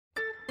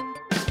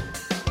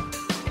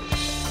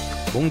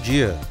Bom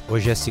dia,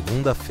 hoje é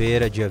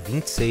segunda-feira, dia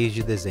 26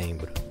 de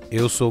dezembro.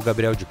 Eu sou o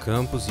Gabriel de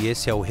Campos e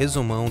esse é o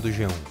resumão do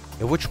G1.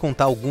 Eu vou te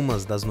contar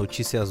algumas das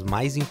notícias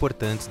mais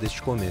importantes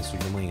deste começo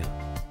de manhã.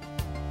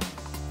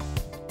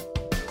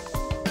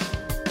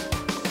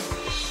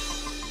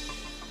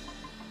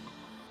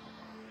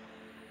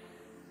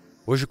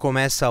 Hoje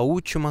começa a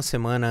última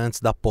semana antes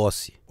da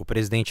posse. O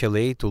presidente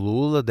eleito,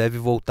 Lula, deve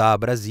voltar a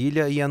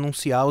Brasília e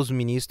anunciar os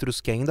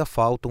ministros que ainda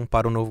faltam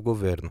para o novo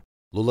governo.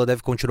 Lula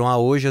deve continuar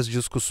hoje as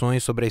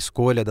discussões sobre a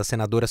escolha da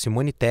senadora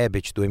Simone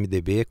Tebet, do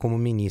MDB, como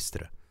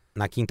ministra.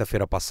 Na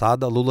quinta-feira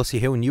passada, Lula se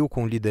reuniu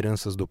com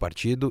lideranças do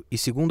partido e,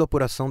 segundo a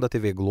apuração da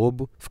TV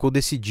Globo, ficou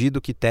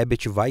decidido que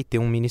Tebet vai ter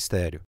um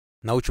ministério.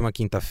 Na última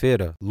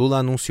quinta-feira, Lula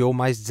anunciou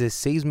mais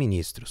 16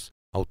 ministros.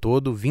 Ao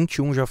todo,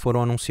 21 já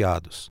foram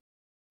anunciados.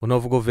 O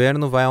novo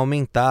governo vai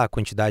aumentar a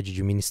quantidade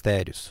de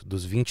ministérios,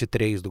 dos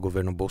 23 do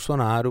governo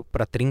Bolsonaro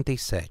para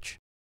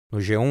 37. No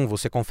G1,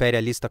 você confere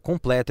a lista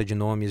completa de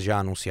nomes já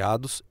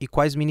anunciados e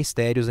quais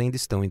ministérios ainda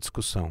estão em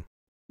discussão.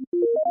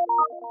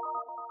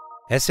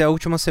 Essa é a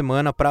última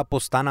semana para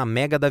apostar na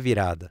Mega da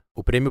Virada.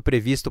 O prêmio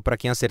previsto para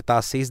quem acertar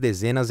as 6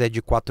 dezenas é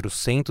de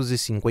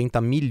 450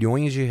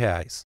 milhões de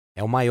reais.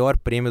 É o maior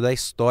prêmio da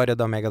história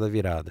da Mega da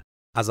Virada.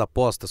 As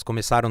apostas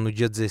começaram no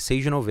dia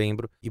 16 de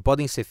novembro e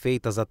podem ser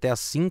feitas até às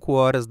 5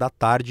 horas da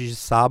tarde de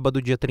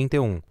sábado, dia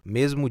 31,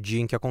 mesmo dia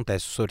em que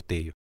acontece o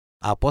sorteio.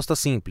 A aposta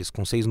simples,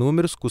 com 6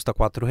 números, custa R$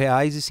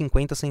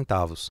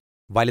 4,50.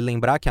 Vale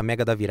lembrar que a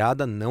Mega da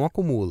Virada não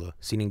acumula.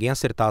 Se ninguém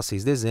acertar as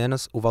 6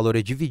 dezenas, o valor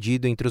é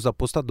dividido entre os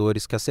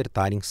apostadores que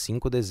acertarem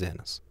 5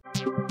 dezenas.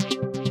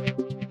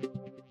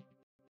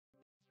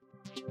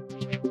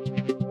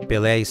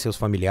 Pelé e seus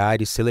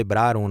familiares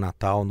celebraram o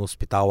Natal no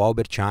Hospital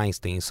Albert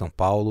Einstein, em São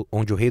Paulo,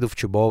 onde o rei do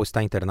futebol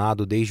está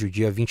internado desde o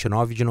dia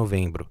 29 de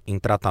novembro, em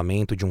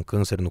tratamento de um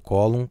câncer no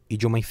cólon e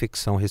de uma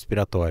infecção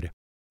respiratória.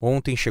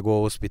 Ontem chegou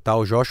ao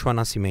hospital Joshua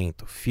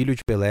Nascimento, filho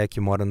de Pelé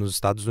que mora nos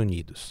Estados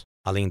Unidos.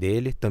 Além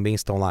dele, também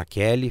estão lá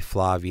Kelly,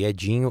 Flávio e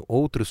Edinho,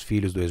 outros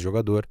filhos do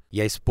ex-jogador,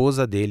 e a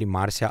esposa dele,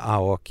 Márcia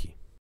Aoki.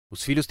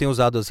 Os filhos têm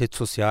usado as redes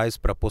sociais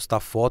para postar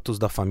fotos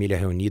da família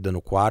reunida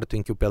no quarto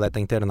em que o Pelé está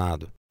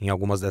internado. Em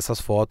algumas dessas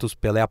fotos,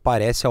 Pelé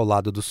aparece ao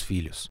lado dos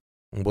filhos.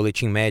 Um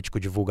boletim médico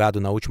divulgado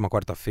na última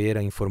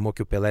quarta-feira informou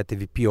que o Pelé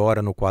teve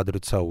piora no quadro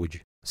de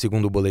saúde.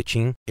 Segundo o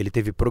boletim, ele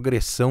teve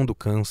progressão do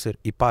câncer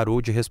e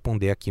parou de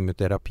responder à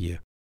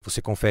quimioterapia.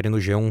 Você confere no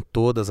G1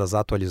 todas as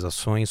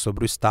atualizações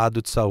sobre o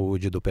estado de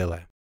saúde do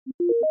Pelé.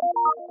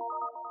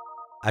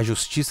 A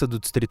Justiça do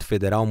Distrito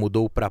Federal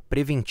mudou para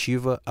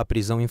preventiva a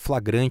prisão em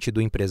flagrante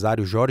do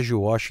empresário Jorge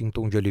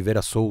Washington de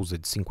Oliveira Souza,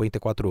 de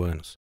 54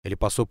 anos. Ele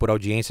passou por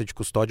audiência de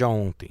custódia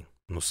ontem.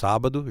 No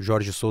sábado,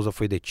 Jorge Souza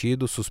foi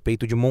detido,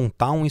 suspeito de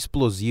montar um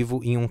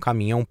explosivo em um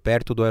caminhão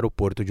perto do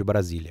aeroporto de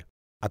Brasília.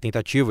 A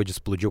tentativa de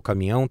explodir o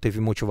caminhão teve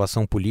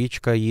motivação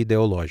política e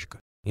ideológica.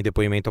 Em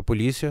depoimento à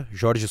polícia,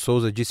 Jorge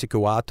Souza disse que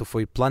o ato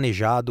foi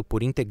planejado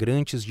por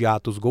integrantes de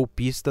atos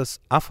golpistas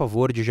a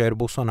favor de Jair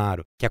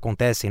Bolsonaro, que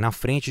acontecem na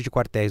frente de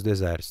quartéis do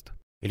Exército.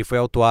 Ele foi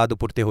autuado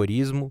por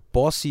terrorismo,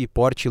 posse e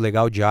porte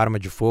ilegal de arma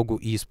de fogo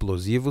e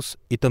explosivos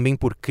e também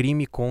por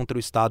crime contra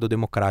o Estado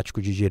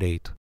Democrático de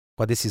Direito.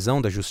 Com a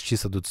decisão da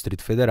Justiça do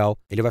Distrito Federal,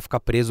 ele vai ficar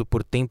preso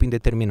por tempo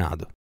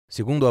indeterminado.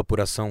 Segundo a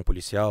apuração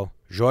policial,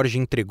 Jorge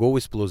entregou o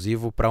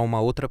explosivo para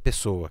uma outra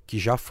pessoa, que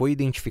já foi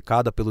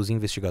identificada pelos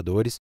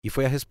investigadores e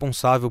foi a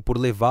responsável por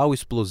levar o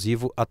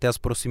explosivo até as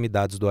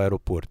proximidades do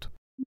aeroporto.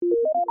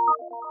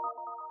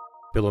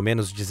 Pelo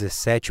menos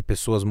 17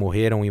 pessoas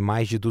morreram e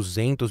mais de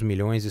 200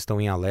 milhões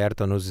estão em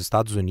alerta nos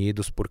Estados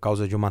Unidos por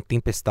causa de uma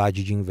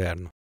tempestade de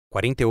inverno.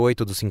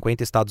 48 dos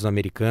 50 estados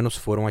americanos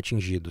foram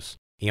atingidos.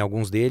 Em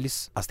alguns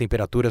deles, as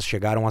temperaturas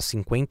chegaram a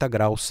 50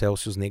 graus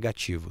Celsius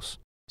negativos.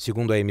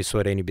 Segundo a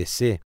emissora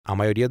NBC, a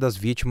maioria das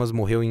vítimas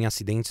morreu em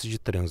acidentes de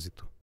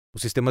trânsito.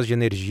 Os sistemas de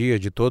energia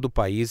de todo o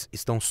país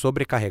estão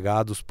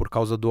sobrecarregados por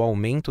causa do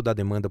aumento da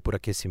demanda por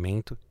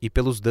aquecimento e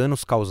pelos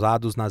danos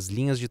causados nas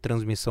linhas de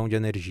transmissão de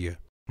energia.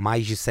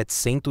 Mais de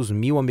 700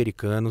 mil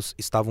americanos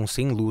estavam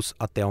sem luz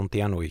até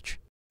ontem à noite.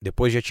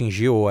 Depois de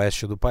atingir o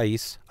oeste do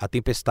país, a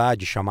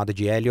tempestade, chamada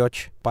de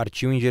Elliott,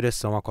 partiu em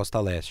direção à costa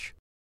leste.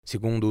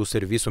 Segundo o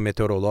Serviço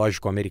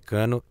Meteorológico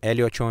Americano,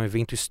 Elliott é um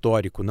evento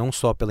histórico não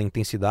só pela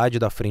intensidade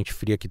da frente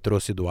fria que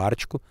trouxe do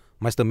Ártico,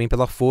 mas também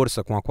pela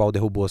força com a qual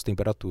derrubou as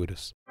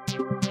temperaturas.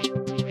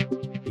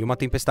 E uma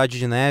tempestade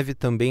de neve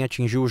também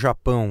atingiu o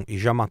Japão e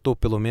já matou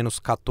pelo menos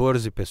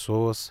 14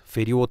 pessoas,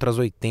 feriu outras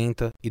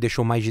 80 e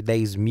deixou mais de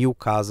 10 mil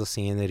casas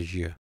sem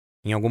energia.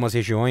 Em algumas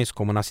regiões,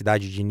 como na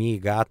cidade de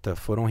Niigata,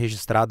 foram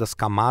registradas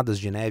camadas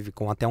de neve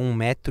com até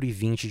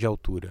 1,20 m de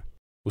altura.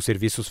 Os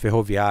serviços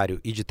ferroviário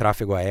e de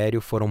tráfego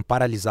aéreo foram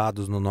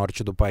paralisados no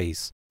norte do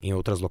país. Em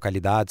outras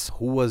localidades,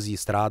 ruas e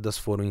estradas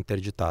foram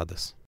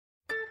interditadas.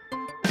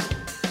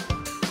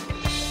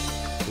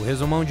 O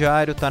resumão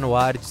diário está no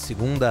ar de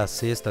segunda a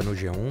sexta no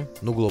G1,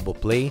 no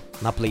Globoplay,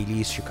 na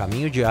playlist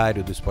Caminho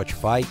Diário do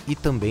Spotify e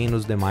também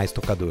nos demais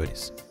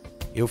tocadores.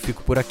 Eu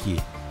fico por aqui.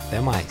 Até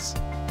mais!